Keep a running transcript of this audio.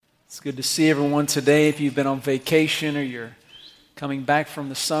It's good to see everyone today. If you've been on vacation or you're coming back from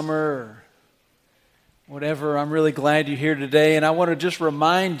the summer or whatever, I'm really glad you're here today. And I want to just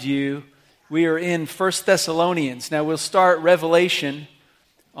remind you, we are in 1 Thessalonians. Now, we'll start Revelation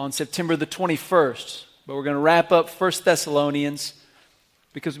on September the 21st, but we're going to wrap up 1 Thessalonians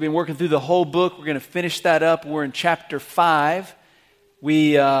because we've been working through the whole book. We're going to finish that up. We're in chapter 5.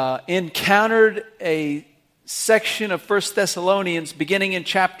 We encountered a section of 1 Thessalonians beginning in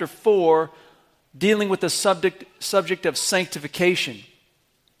chapter 4 dealing with the subject of sanctification.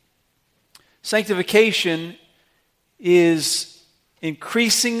 Sanctification is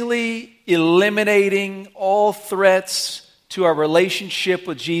increasingly eliminating all threats to our relationship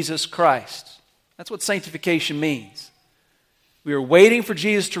with Jesus Christ. That's what sanctification means. We are waiting for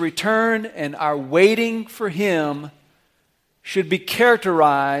Jesus to return, and our waiting for Him should be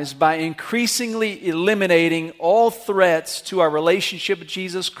characterized by increasingly eliminating all threats to our relationship with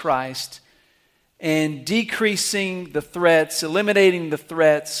Jesus Christ and decreasing the threats, eliminating the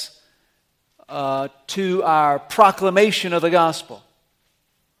threats to our proclamation of the gospel.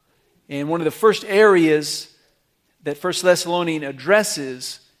 And one of the first areas that 1 Thessalonians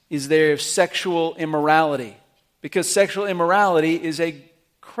addresses is their sexual immorality, because sexual immorality is a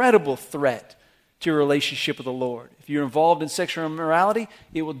credible threat to your relationship with the Lord. If you're involved in sexual immorality,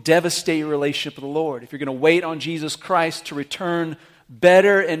 it will devastate your relationship with the Lord. If you're going to wait on Jesus Christ to return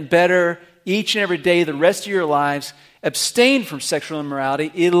better and better each and every day the rest of your lives, abstain from sexual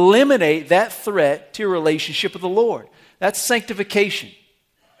immorality, eliminate that threat to your relationship with the Lord. That's sanctification.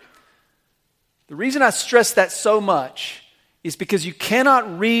 The reason I stress that so much is because you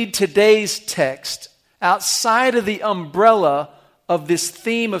cannot read today's text outside of the umbrella of this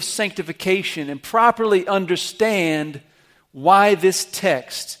theme of sanctification and properly understand why this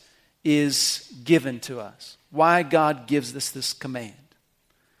text is given to us, why God gives us this command.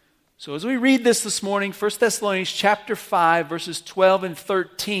 So as we read this morning, 1 Thessalonians chapter 5, verses 12 and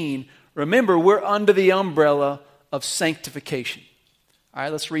 13, remember, we're under the umbrella of sanctification. All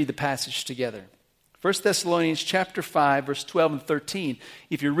right, let's read the passage together. 1 Thessalonians chapter 5, verse 12 and 13.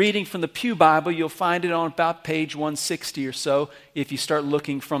 If you're reading from the Pew Bible, you'll find it on about page 160 or so if you start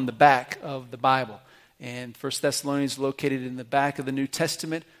looking from the back of the Bible. And 1 Thessalonians is located in the back of the New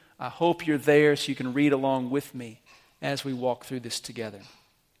Testament. I hope you're there so you can read along with me as we walk through this together.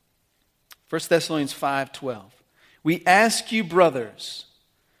 1 Thessalonians 5:12. We ask you, brothers,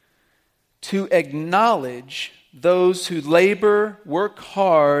 to acknowledge those who labor, work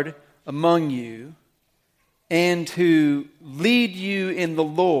hard among you, and who lead you in the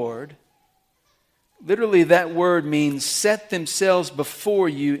Lord. Literally, that word means set themselves before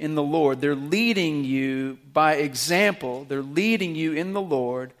you in the Lord. They're leading you by example. They're leading you in the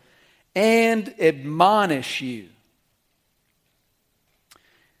Lord and admonish you.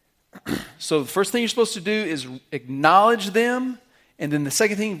 So the first thing you're supposed to do is acknowledge them. And then the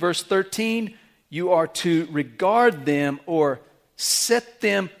second thing, verse 13, you are to regard them or set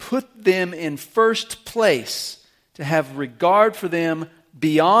them, put them in first place, to have regard for them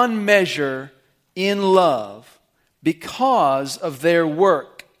beyond measure in love because of their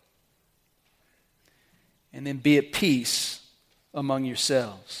work. And then be at peace among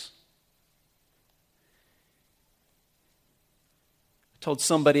yourselves. I told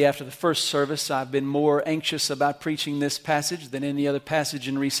somebody after the first service, I've been more anxious about preaching this passage than any other passage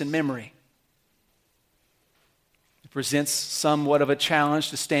in recent memory. Presents somewhat of a challenge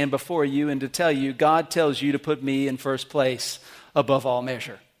to stand before you and to tell you, God tells you to put me in first place above all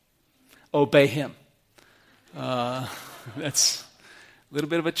measure. Obey Him. That's a little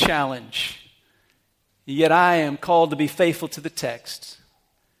bit of a challenge. Yet I am called to be faithful to the text.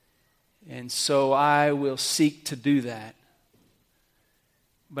 And so I will seek to do that.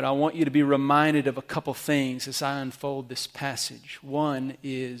 But I want you to be reminded of a couple things as I unfold this passage. One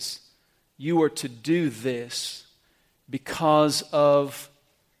is, you are to do this because of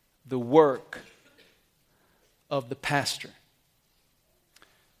the work of the pastor,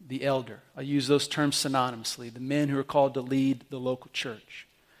 the elder. I use those terms synonymously, the men who are called to lead the local church.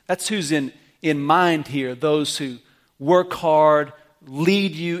 That's who's in mind here, those who work hard,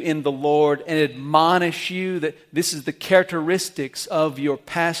 lead you in the Lord, and admonish you. That this is the characteristics of your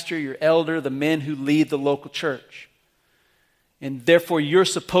pastor, your elder, the men who lead the local church. And therefore, you're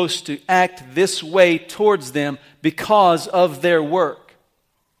supposed to act this way towards them because of their work.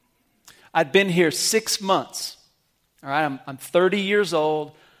 I'd been here 6 months. All right, I'm 30 years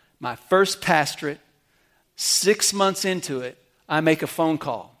old, my first pastorate. 6 months into it, I make a phone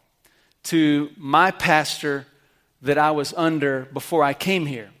call to my pastor that I was under before I came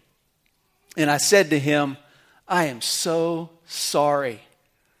here. And I said to him, I am so sorry.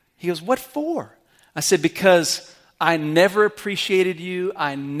 He goes, what for? I said, because I never appreciated you.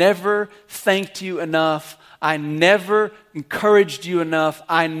 I never thanked you enough. I never encouraged you enough.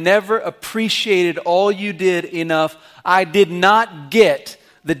 I never appreciated all you did enough. I did not get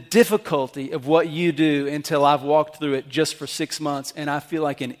the difficulty of what you do until I've walked through it just for 6 months, and I feel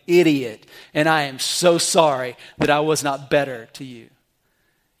like an idiot, and I am so sorry that I was not better to you.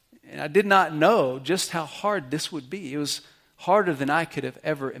 And I did not know just how hard this would be. It was harder than I could have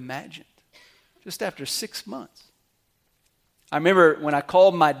ever imagined, just after 6 months. I remember when I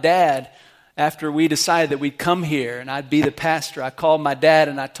called my dad after we decided that we'd come here and I'd be the pastor. I called my dad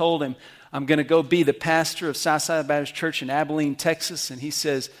and I told him, I'm going to go be the pastor of Southside Baptist Church in Abilene, Texas. And he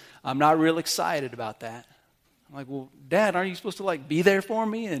says, I'm not real excited about that. I'm like, well, Dad, aren't you supposed to be there for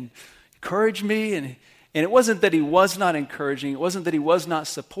me and encourage me? And it wasn't that he was not encouraging. It wasn't that he was not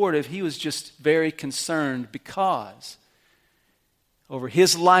supportive. He was just very concerned because over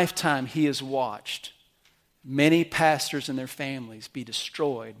his lifetime, he has watched many pastors and their families be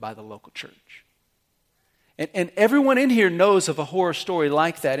destroyed by the local church. And everyone in here knows of a horror story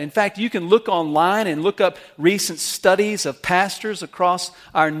like that. In fact, you can look online and look up recent studies of pastors across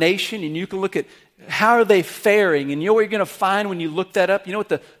our nation, and you can look at how are they faring. And you know what you're going to find when you look that up? You know what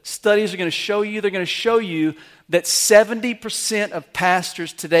the studies are going to show you? They're going to show you that 70% of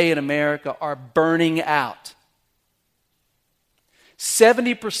pastors today in America are burning out.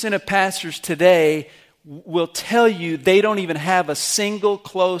 70% of pastors today will tell you they don't even have a single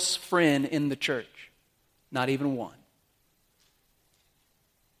close friend in the church. Not even one.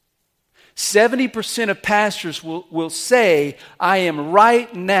 70% of pastors will say, I am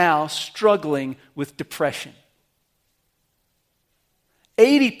right now struggling with depression.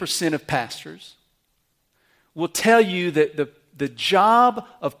 80% of pastors will tell you that the job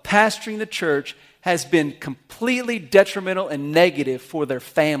of pastoring the church has been completely detrimental and negative for their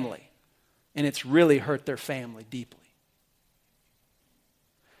family. And it's really hurt their family deeply.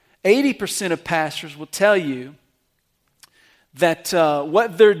 80% of pastors will tell you that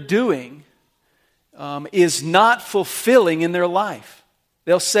what they're doing is not fulfilling in their life.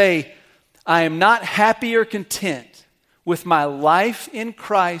 They'll say, I am not happy or content with my life in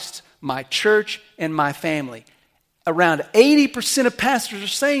Christ, my church, and my family. Around 80% of pastors are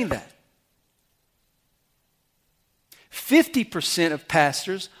saying that. 50% of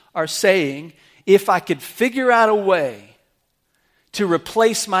pastors are saying, if I could figure out a way to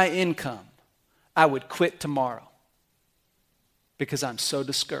replace my income, I would quit tomorrow because I'm so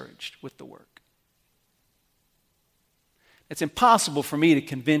discouraged with the work. It's impossible for me to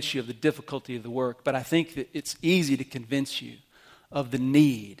convince you of the difficulty of the work, but I think that it's easy to convince you of the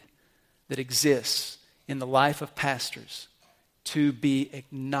need that exists in the life of pastors to be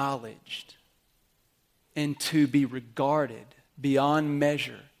acknowledged and to be regarded beyond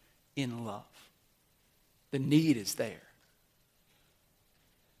measure in love. The need is there.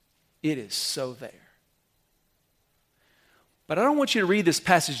 It is so there. But I don't want you to read this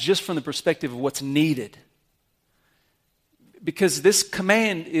passage just from the perspective of what's needed, because this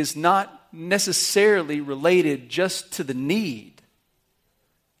command is not necessarily related just to the need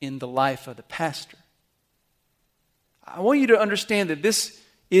in the life of the pastor. I want you to understand that this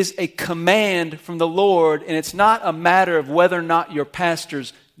is a command from the Lord, and it's not a matter of whether or not your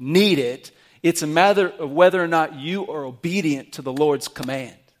pastors need it. It's a matter of whether or not you are obedient to the Lord's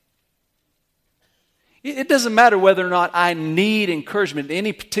command. It doesn't matter whether or not I need encouragement at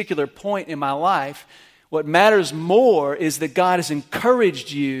any particular point in my life. What matters more is that God has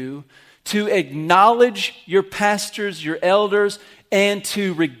encouraged you to acknowledge your pastors, your elders, and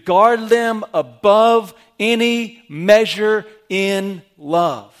to regard them above any measure in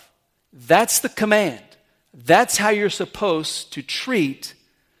love. That's the command. That's how you're supposed to treat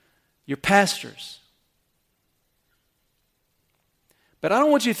your pastors. But I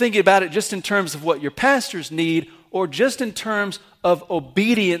don't want you thinking about it just in terms of what your pastors need or just in terms of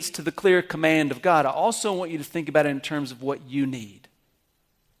obedience to the clear command of God. I also want you to think about it in terms of what you need.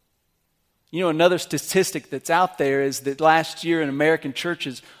 You know, another statistic that's out there is that last year in American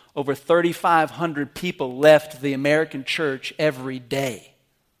churches, over 3,500 people left the American church every day.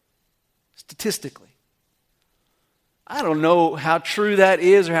 Statistically. I don't know how true that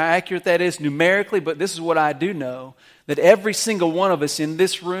is or how accurate that is numerically, but this is what I do know, that every single one of us in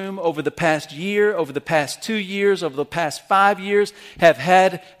this room over the past year, over the past 2 years, over the past 5 years have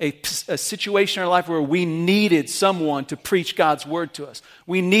had a situation in our life where we needed someone to preach God's word to us.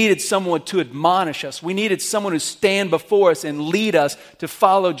 We needed someone to admonish us. We needed someone to stand before us and lead us to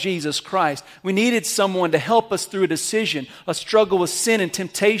follow Jesus Christ. We needed someone to help us through a decision, a struggle with sin and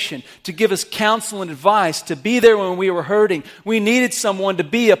temptation, to give us counsel and advice, to be there when we were hurting. We needed someone to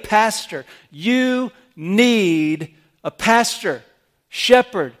be a pastor. You need a pastor,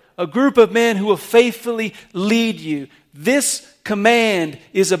 shepherd, a group of men who will faithfully lead you. This command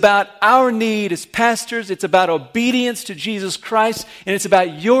is about our need as pastors. It's about obedience to Jesus Christ, and it's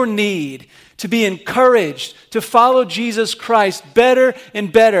about your need to be encouraged to follow Jesus Christ better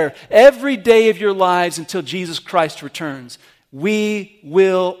and better every day of your lives until Jesus Christ returns. We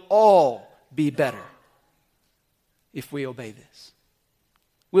will all be better if we obey this.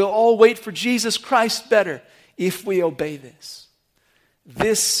 We'll all wait for Jesus Christ better if we obey this.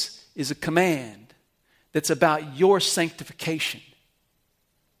 This is a command that's about your sanctification.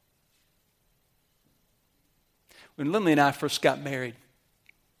 When Lindley and I first got married,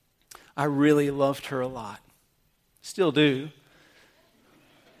 I really loved her a lot. Still do.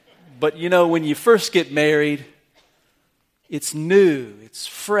 But you know, when you first get married, it's new, it's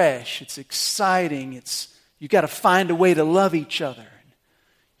fresh, it's exciting, you got to find a way to love each other.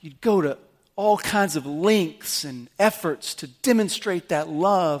 You go to all kinds of lengths and efforts to demonstrate that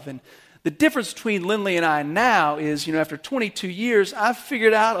love. And the difference between Lindley and I now is, after 22 years, I've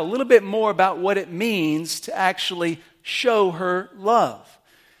figured out a little bit more about what it means to actually show her love.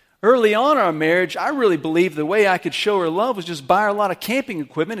 Early on in our marriage, I really believed the way I could show her love was just buy her a lot of camping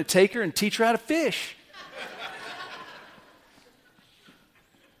equipment and take her and teach her how to fish.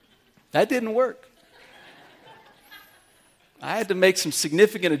 That didn't work. I had to make some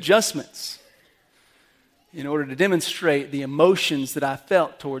significant adjustments in order to demonstrate the emotions that I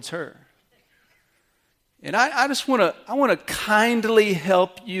felt towards her. And I just want to kindly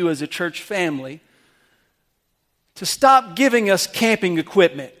help you as a church family to stop giving us camping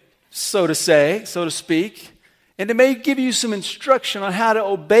equipment, so to speak, and to maybe give you some instruction on how to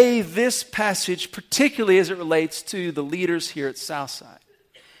obey this passage, particularly as it relates to the leaders here at Southside.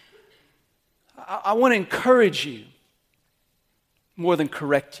 I want to encourage you more than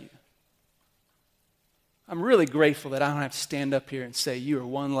correct you. I'm really grateful that I don't have to stand up here and say, you are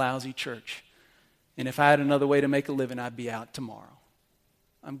one lousy church, and if I had another way to make a living, I'd be out tomorrow.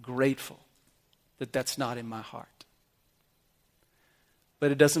 I'm grateful that that's not in my heart.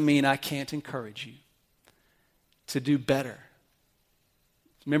 But it doesn't mean I can't encourage you to do better.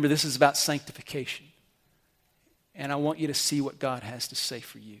 Remember, this is about sanctification, and I want you to see what God has to say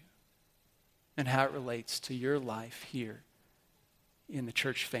for you and how it relates to your life here in the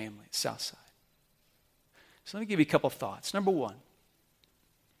church family at Southside. So let me give you a couple thoughts. Number one,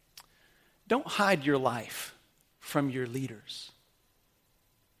 don't hide your life from your leaders.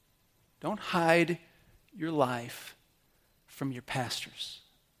 Don't hide your life from your pastors.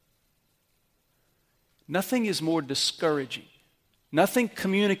 Nothing is more discouraging. Nothing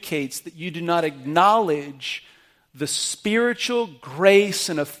communicates that you do not acknowledge the spiritual grace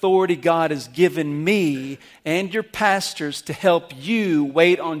and authority God has given me and your pastors to help you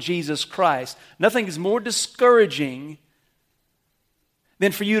wait on Jesus Christ. Nothing is more discouraging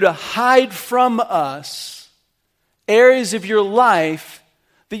than for you to hide from us areas of your life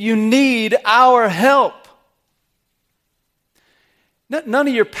that you need our help. None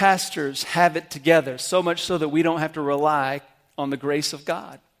of your pastors have it together, so much so that we don't have to rely on the grace of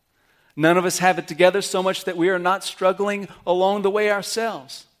God. None of us have it together so much that we are not struggling along the way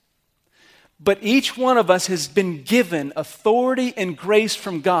ourselves. But each one of us has been given authority and grace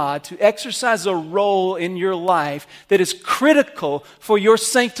from God to exercise a role in your life that is critical for your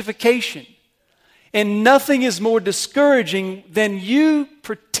sanctification. And nothing is more discouraging than you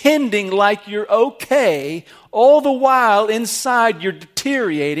pretending like you're okay, all the while inside you're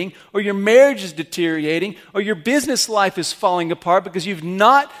deteriorating, or your marriage is deteriorating, or your business life is falling apart because you've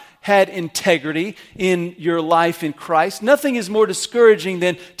not had integrity in your life in Christ. Nothing is more discouraging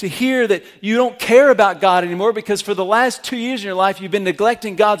than to hear that you don't care about God anymore because for the last 2 years in your life you've been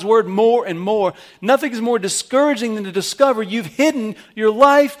neglecting God's word more and more. Nothing is more discouraging than to discover you've hidden your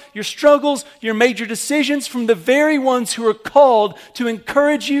life, your struggles, your major decisions from the very ones who are called to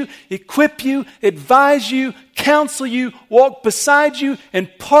encourage you, equip you, advise you, counsel you, walk beside you, and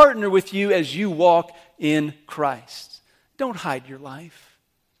partner with you as you walk in Christ. Don't hide your life.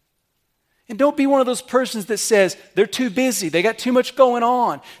 And don't be one of those persons that says, they're too busy, they got too much going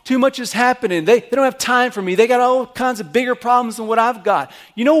on, too much is happening, they don't have time for me, they got all kinds of bigger problems than what I've got.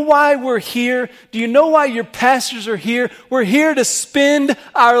 You know why we're here? Do you know why your pastors are here? We're here to spend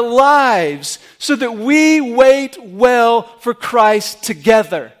our lives so that we wait well for Christ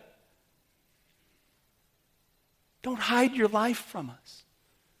together. Don't hide your life from us.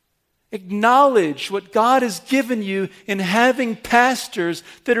 Acknowledge what God has given you in having pastors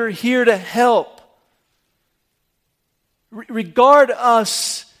that are here to help. Regard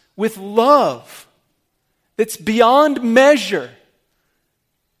us with love that's beyond measure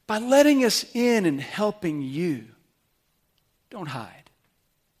by letting us in and helping you. Don't hide.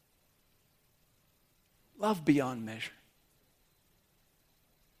 Love beyond measure.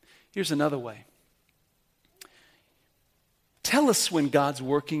 Here's another way. Tell us when God's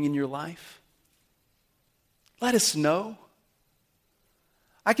working in your life. Let us know.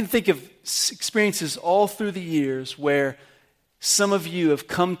 I can think of experiences all through the years where some of you have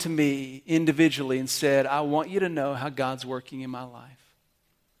come to me individually and said, I want you to know how God's working in my life.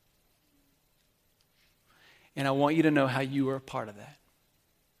 And I want you to know how you are a part of that.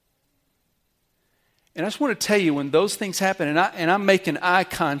 And I just want to tell you, when those things happen, and I'm making eye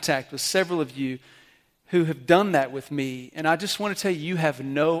contact with several of you who have done that with me, and I just want to tell you, you have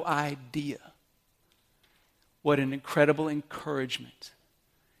no idea what an incredible encouragement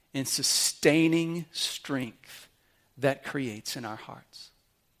and sustaining strength that creates in our hearts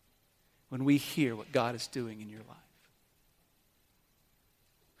when we hear what God is doing in your life.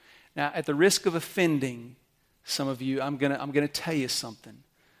 Now, at the risk of offending some of you, I'm going to tell you something.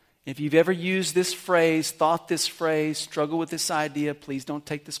 If you've ever used this phrase, thought this phrase, struggled with this idea, please don't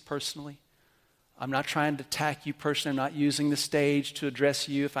take this personally. I'm not trying to attack you personally. I'm not using the stage to address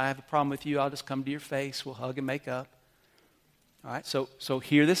you. If I have a problem with you, I'll just come to your face. We'll hug and make up. All right, so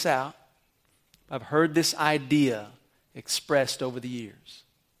hear this out. I've heard this idea expressed over the years.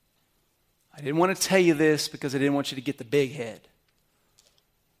 I didn't want to tell you this because I didn't want you to get the big head.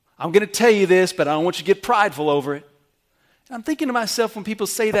 I'm going to tell you this, but I don't want you to get prideful over it. And I'm thinking to myself, when people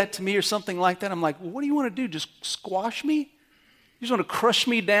say that to me or something like that, I'm like, well, what do you want to do? Just squash me? You just want to crush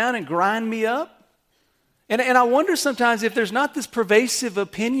me down and grind me up? And I wonder sometimes if there's not this pervasive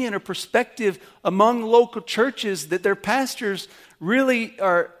opinion or perspective among local churches that their pastors really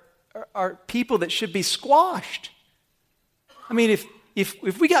are people that should be squashed. I mean,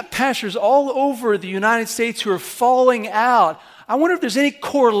 if we got pastors all over the United States who are falling out, I wonder if there's any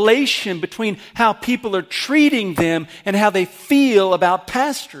correlation between how people are treating them and how they feel about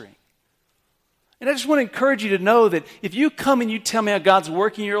pastoring. And I just want to encourage you to know that if you come and you tell me how God's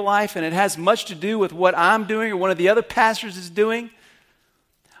working in your life and it has much to do with what I'm doing or one of the other pastors is doing,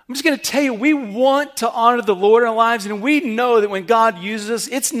 I'm just going to tell you, we want to honor the Lord in our lives, and we know that when God uses us,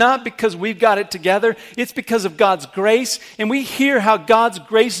 it's not because we've got it together. It's because of God's grace, and we hear how God's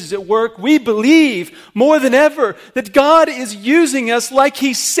grace is at work. We believe more than ever that God is using us like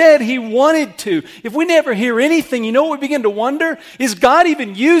He said He wanted to. If we never hear anything, you know what we begin to wonder? Is God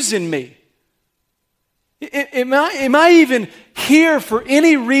even using me? Am I even here for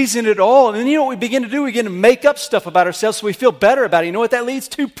any reason at all? And then you know what we begin to do? We begin to make up stuff about ourselves so we feel better about it. You know what that leads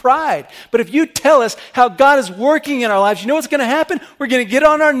to? Pride. But if you tell us how God is working in our lives, you know what's going to happen? We're going to get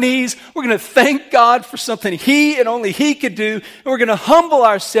on our knees. We're going to thank God for something He and only He could do. And we're going to humble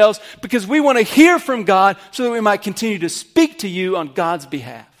ourselves because we want to hear from God so that we might continue to speak to you on God's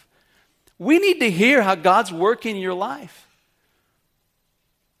behalf. We need to hear how God's working in your life.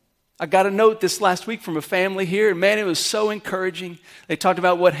 I got a note this last week from a family here, and man, it was so encouraging. They talked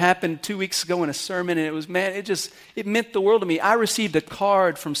about what happened 2 weeks ago in a sermon, and it was, man, it meant the world to me. I received a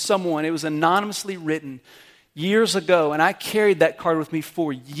card from someone. It was anonymously written years ago, and I carried that card with me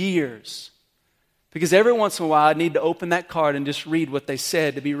for years. Because every once in a while, I need to open that card and just read what they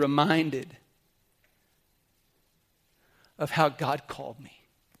said to be reminded of how God called me.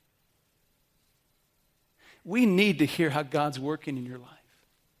 We need to hear how God's working in your life.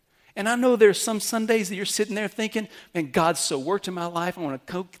 And I know there's some Sundays that you're sitting there thinking, man, God's so worked in my life. I want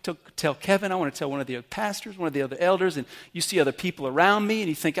to tell Kevin. I want to tell one of the other pastors, one of the other elders. And you see other people around me and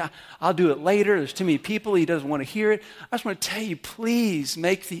you think, I'll do it later. There's too many people. He doesn't want to hear it. I just want to tell you, please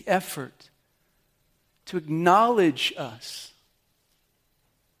make the effort to acknowledge us,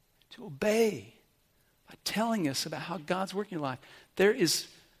 to obey by telling us about how God's working in your life. There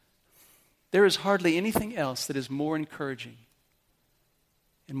is hardly anything else that is more encouraging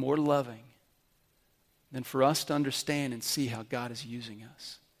and more loving than for us to understand and see how God is using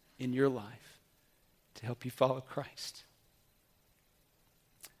us in your life to help you follow Christ.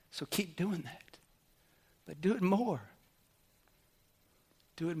 So keep doing that, but do it more.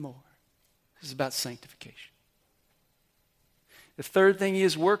 Do it more. This is about sanctification. The third thing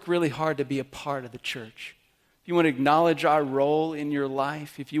is work really hard to be a part of the church. If you want to acknowledge our role in your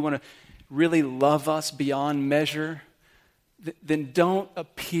life, if you want to really love us beyond measure, then don't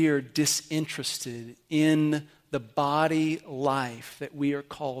appear disinterested in the body life that we are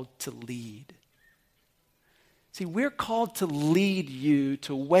called to lead. See, we're called to lead you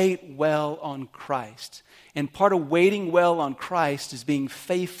to wait well on Christ. And part of waiting well on Christ is being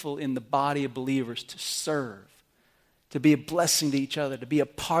faithful in the body of believers to serve, to be a blessing to each other, to be a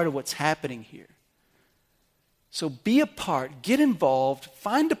part of what's happening here. So be a part, get involved,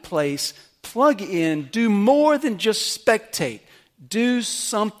 find a place, plug in, do more than just spectate. Do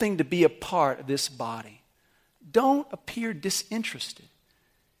something to be a part of this body. Don't appear disinterested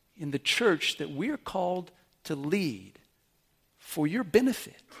in the church that we are called to lead for your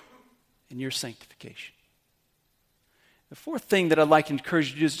benefit and your sanctification. The fourth thing that I'd like to encourage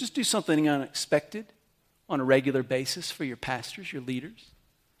you to do is just do something unexpected on a regular basis for your pastors, your leaders.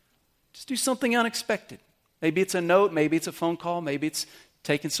 Just do something unexpected. Maybe it's a note, maybe it's a phone call, maybe it's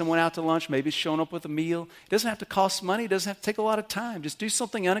taking someone out to lunch, maybe it's showing up with a meal. It doesn't have to cost money. It doesn't have to take a lot of time. Just do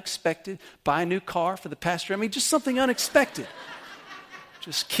something unexpected. Buy a new car for the pastor. I mean, just something unexpected.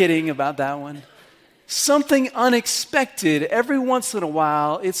 Just kidding about that one. Something unexpected. Every once in a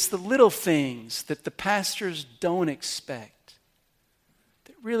while, it's the little things that the pastors don't expect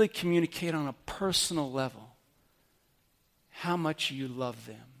that really communicate on a personal level how much you love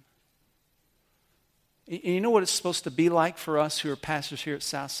them. And you know what it's supposed to be like for us who are pastors here at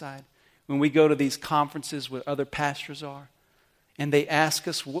Southside? When we go to these conferences where other pastors are, and they ask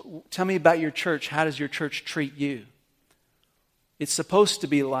us, tell me about your church. How does your church treat you? It's supposed to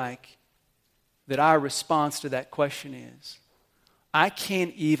be like that our response to that question is, I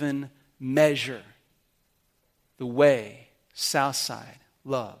can't even measure the way Southside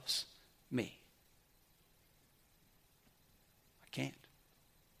loves me. I can't.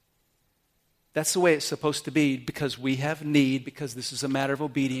 That's the way it's supposed to be because we have need, because this is a matter of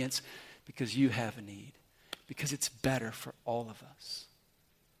obedience, because you have a need, because it's better for all of us.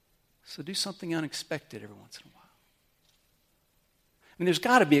 So do something unexpected every once in a while. I mean, there's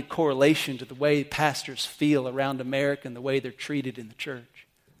got to be a correlation to the way pastors feel around America and the way they're treated in the church.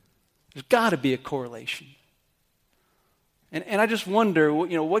 There's got to be a correlation. And I just wonder,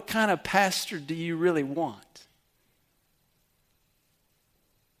 what kind of pastor do you really want?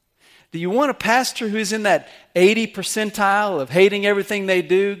 Do you want a pastor who's in that 80 percentile of hating everything they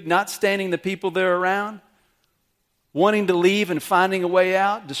do, not standing the people they're around, wanting to leave and finding a way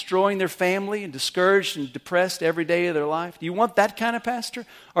out, destroying their family and discouraged and depressed every day of their life? Do you want that kind of pastor?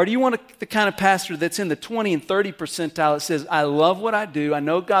 Or do you want the kind of pastor that's in the 20 and 30 percentile that says, I love what I do. I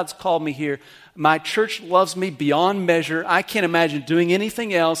know God's called me here. My church loves me beyond measure. I can't imagine doing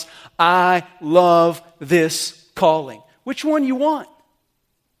anything else. I love this calling. Which one you want?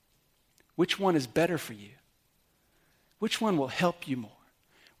 Which one is better for you? Which one will help you more?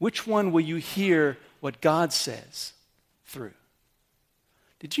 Which one will you hear what God says through?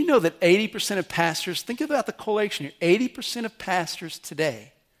 Did you know that 80% of pastors, think about the correlation here, 80% of pastors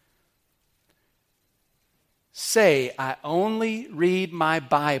today say, I only read my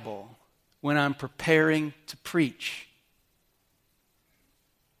Bible when I'm preparing to preach.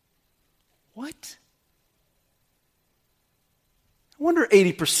 What? I wonder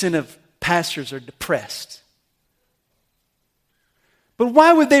 80% of pastors are depressed. But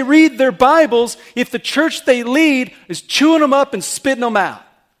why would they read their Bibles if the church they lead is chewing them up and spitting them out?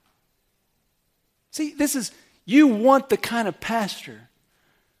 See, you want the kind of pastor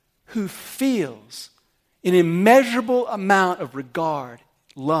who feels an immeasurable amount of regard,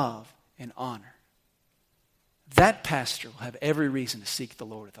 love, and honor. That pastor will have every reason to seek the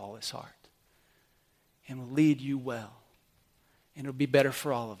Lord with all his heart and will lead you well. And it'll be better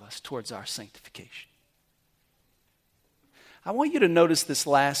for all of us towards our sanctification. I want you to notice this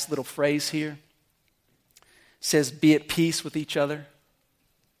last little phrase here. It says, be at peace with each other.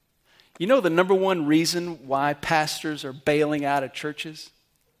 You know the number one reason why pastors are bailing out of churches?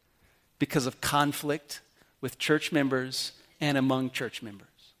 Because of conflict with church members and among church members.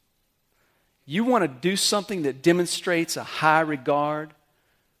 You want to do something that demonstrates a high regard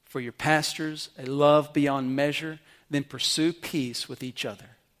for your pastors, a love beyond measure, then pursue peace with each other.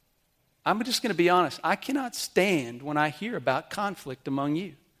 I'm just going to be honest. I cannot stand when I hear about conflict among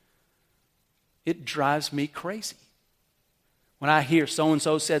you. It drives me crazy. When I hear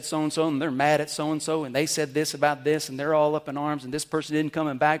so-and-so said so-and-so and they're mad at so-and-so and they said this about this and they're all up in arms and this person didn't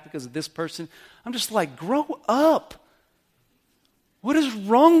come back because of this person, I'm just like, grow up. What is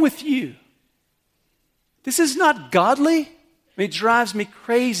wrong with you? This is not godly. I mean, it drives me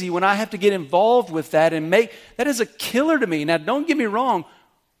crazy when I have to get involved with that and that is a killer to me. Now, don't get me wrong.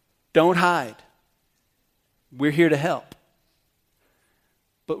 Don't hide. We're here to help.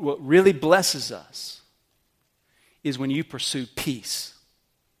 But what really blesses us is when you pursue peace.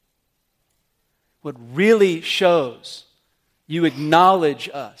 What really shows you acknowledge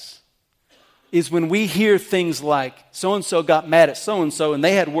us is when we hear things like, so-and-so got mad at so-and-so, and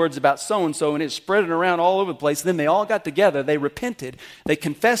they had words about so-and-so, and it spread it around all over the place. Then they all got together, they repented, they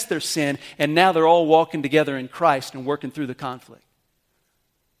confessed their sin, and now they're all walking together in Christ and working through the conflict.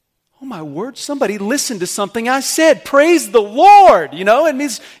 Oh my word, somebody listened to something I said. Praise the Lord, And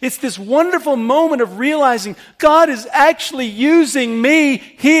it's this wonderful moment of realizing God is actually using me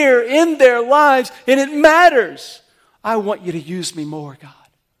here in their lives, and it matters. I want you to use me more, God.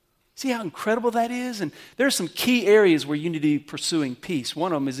 See how incredible that is? And there are some key areas where you need to be pursuing peace.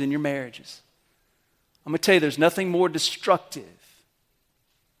 One of them is in your marriages. I'm going to tell you, there's nothing more destructive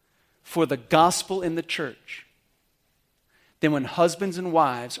for the gospel in the church than when husbands and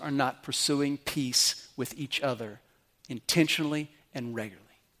wives are not pursuing peace with each other intentionally and regularly.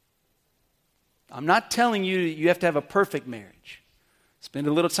 I'm not telling you that you have to have a perfect marriage. Spend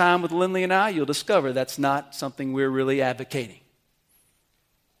a little time with Lindley and I, you'll discover that's not something we're really advocating.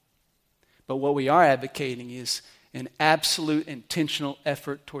 But what we are advocating is an absolute intentional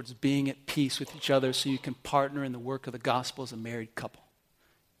effort towards being at peace with each other so you can partner in the work of the gospel as a married couple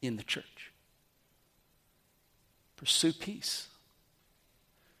in the church. Pursue peace.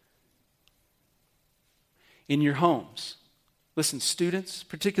 In your homes. Listen, students,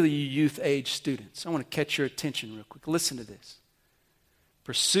 particularly you youth age students, I want to catch your attention real quick. Listen to this.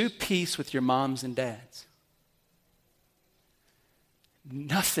 Pursue peace with your moms and dads.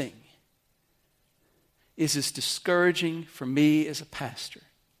 Nothing is as discouraging for me as a pastor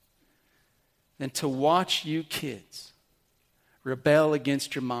than to watch you kids rebel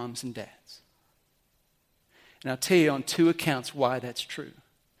against your moms and dads. And I'll tell you on 2 accounts why that's true.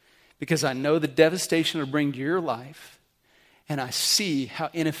 Because I know the devastation it'll bring to your life, and I see how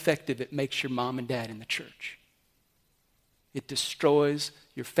ineffective it makes your mom and dad in the church. It destroys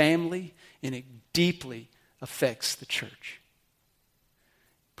your family, and it deeply affects the church.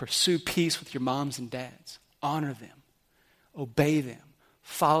 Pursue peace with your moms and dads. Honor them. Obey them.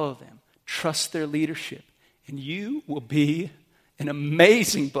 Follow them. Trust their leadership. And you will be an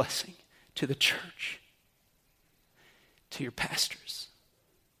amazing blessing to the church, to your pastors.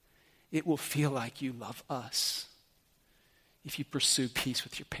 It will feel like you love us if you pursue peace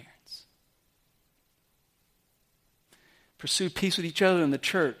with your parents. Pursue peace with each other in the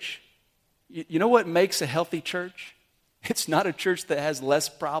church. You know what makes a healthy church? It's not a church that has less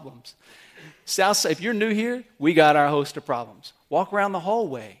problems. Southside, if you're new here, we got our host of problems. Walk around the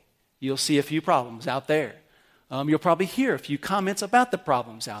hallway. You'll see a few problems out there. You'll probably hear a few comments about the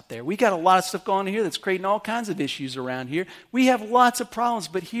problems out there. We got a lot of stuff going on here that's creating all kinds of issues around here. We have lots of problems,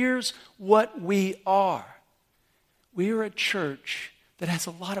 but here's what we are. We are a church that has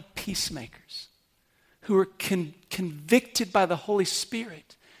a lot of peacemakers who are convicted by the Holy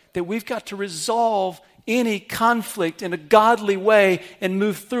Spirit that we've got to resolve any conflict in a godly way and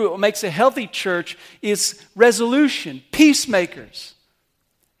move through it. What makes a healthy church is resolution, peacemakers.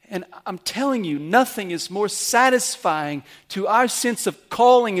 And I'm telling you, nothing is more satisfying to our sense of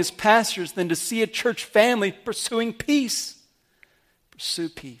calling as pastors than to see a church family pursuing peace. Pursue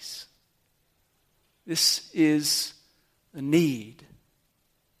peace. This is a need.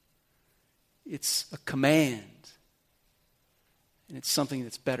 It's a command. And it's something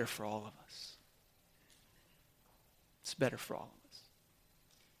that's better for all of us. It's better for all of us.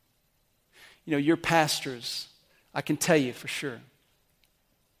 You know, your pastors, I can tell you for sure,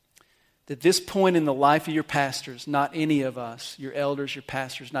 that this point in the life of your pastors, not any of us, your elders, your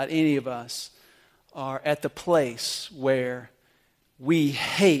pastors, not any of us are at the place where we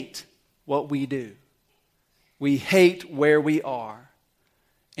hate what we do. We hate where we are,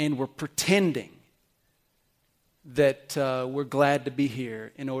 and we're pretending that we're glad to be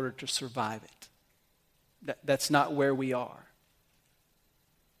here in order to survive it. That's not where we are.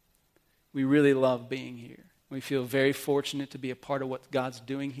 We really love being here. We feel very fortunate to be a part of what God's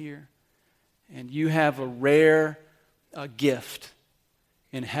doing here. And you have a rare gift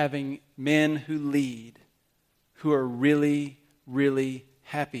in having men who lead, who are really, really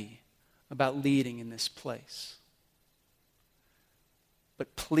happy about leading in this place.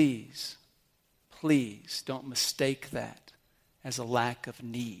 But please, please don't mistake that as a lack of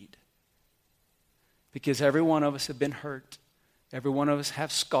need. Because every one of us have been hurt. Every one of us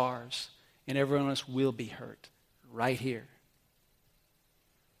have scars. And every one of us will be hurt right here.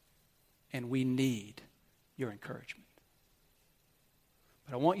 And we need your encouragement.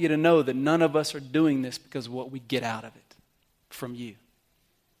 But I want you to know that none of us are doing this because of what we get out of it from you.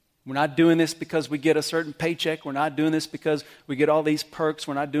 We're not doing this because we get a certain paycheck. We're not doing this because we get all these perks.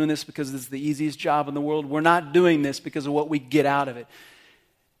 We're not doing this because this is the easiest job in the world. We're not doing this because of what we get out of it.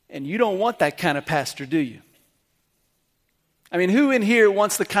 And you don't want that kind of pastor, do you? I mean, who in here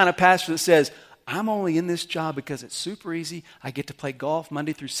wants the kind of pastor that says, I'm only in this job because it's super easy. I get to play golf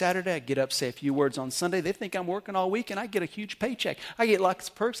Monday through Saturday. I get up, say a few words on Sunday. They think I'm working all week, and I get a huge paycheck. I get lots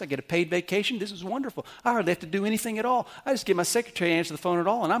of perks. I get a paid vacation. This is wonderful. I hardly have to do anything at all. I just get my secretary to answer the phone at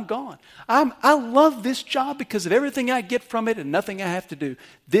all, and I'm gone. I love this job because of everything I get from it and nothing I have to do.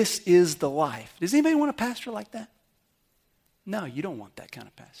 This is the life. Does anybody want a pastor like that? No, you don't want that kind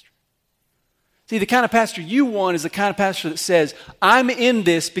of pastor. See, the kind of pastor you want is the kind of pastor that says, I'm in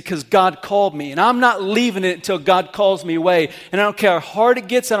this because God called me, and I'm not leaving it until God calls me away. And I don't care how hard it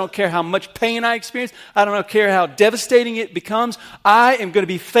gets. I don't care how much pain I experience. I don't care how devastating it becomes. I am going to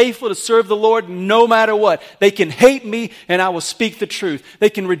be faithful to serve the Lord no matter what. They can hate me, and I will speak the truth. They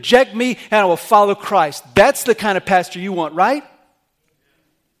can reject me, and I will follow Christ. That's the kind of pastor you want, right?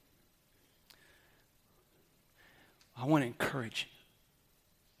 I want to encourage you.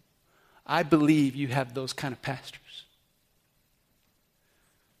 I believe you have those kind of pastors.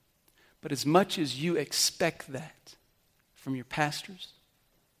 But as much as you expect that from your pastors,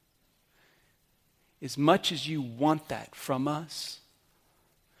 as much as you want that from us,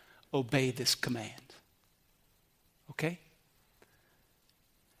 obey this command. Okay?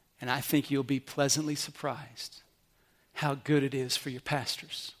 And I think you'll be pleasantly surprised how good it is for your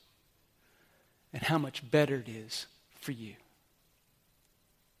pastors and how much better it is for you.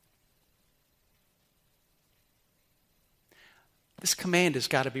 This command has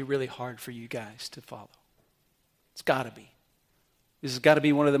got to be really hard for you guys to follow. It's got to be. This has got to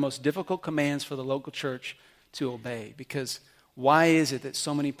be one of the most difficult commands for the local church to obey, because why is it that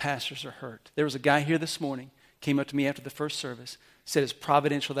so many pastors are hurt? There was a guy here this morning, came up to me after the first service, said it's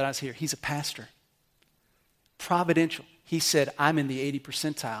providential that I was here. He's a pastor. Providential. He said, I'm in the 80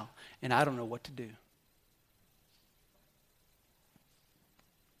 percentile and I don't know what to do.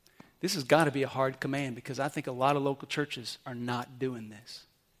 This has got to be a hard command, because I think a lot of local churches are not doing this.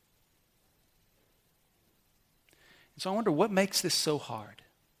 And so I wonder, what makes this so hard?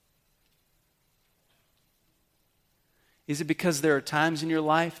 Is it because there are times in your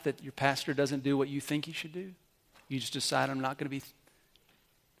life that your pastor doesn't do what you think he should do? You just decide, I'm not going to be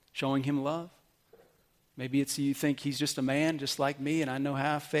showing him love? Maybe it's you think he's just a man just like me, and I know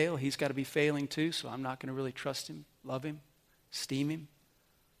how I fail. He's got to be failing too, so I'm not going to really trust him, love him, esteem him.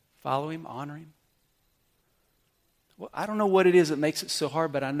 Follow him, honor him. Well, I don't know what it is that makes it so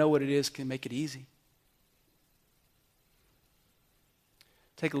hard, but I know what it is can make it easy.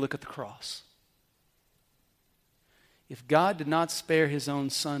 Take a look at the cross. If God did not spare his own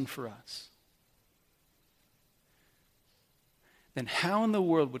son for us, then how in the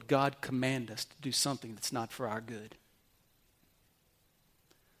world would God command us to do something that's not for our good?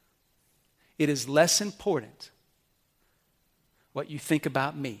 It is less important what you think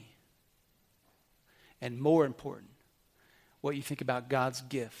about me, and more important, what you think about God's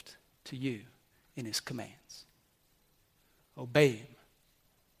gift to you in his commands. Obey him.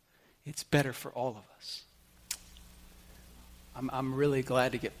 It's better for all of us. I'm really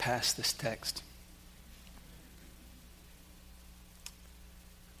glad to get past this text.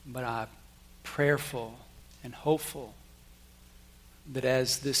 But I'm prayerful and hopeful that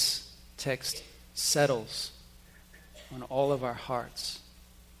as this text settles on all of our hearts,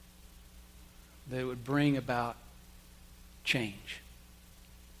 that it would bring about change,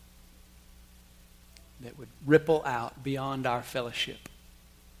 that would ripple out beyond our fellowship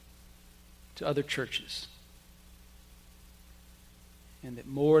to other churches, and that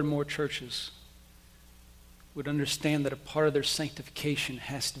more and more churches would understand that a part of their sanctification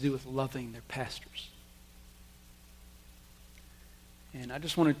has to do with loving their pastors. And I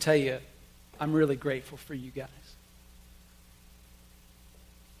just want to tell you, I'm really grateful for you guys.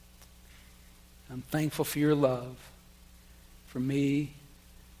 I'm thankful for your love for me,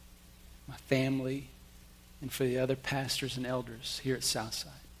 my family, and for the other pastors and elders here at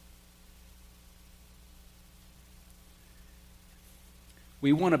Southside.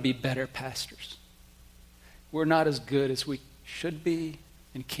 We want to be better pastors. We're not as good as we should be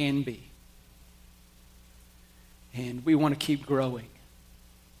and can be. And we want to keep growing.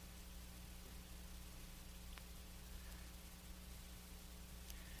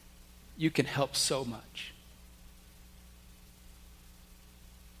 You can help so much.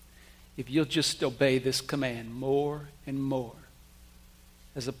 If you'll just obey this command more and more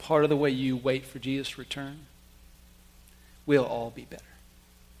as a part of the way you wait for Jesus' return, we'll all be better.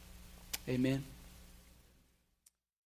 Amen.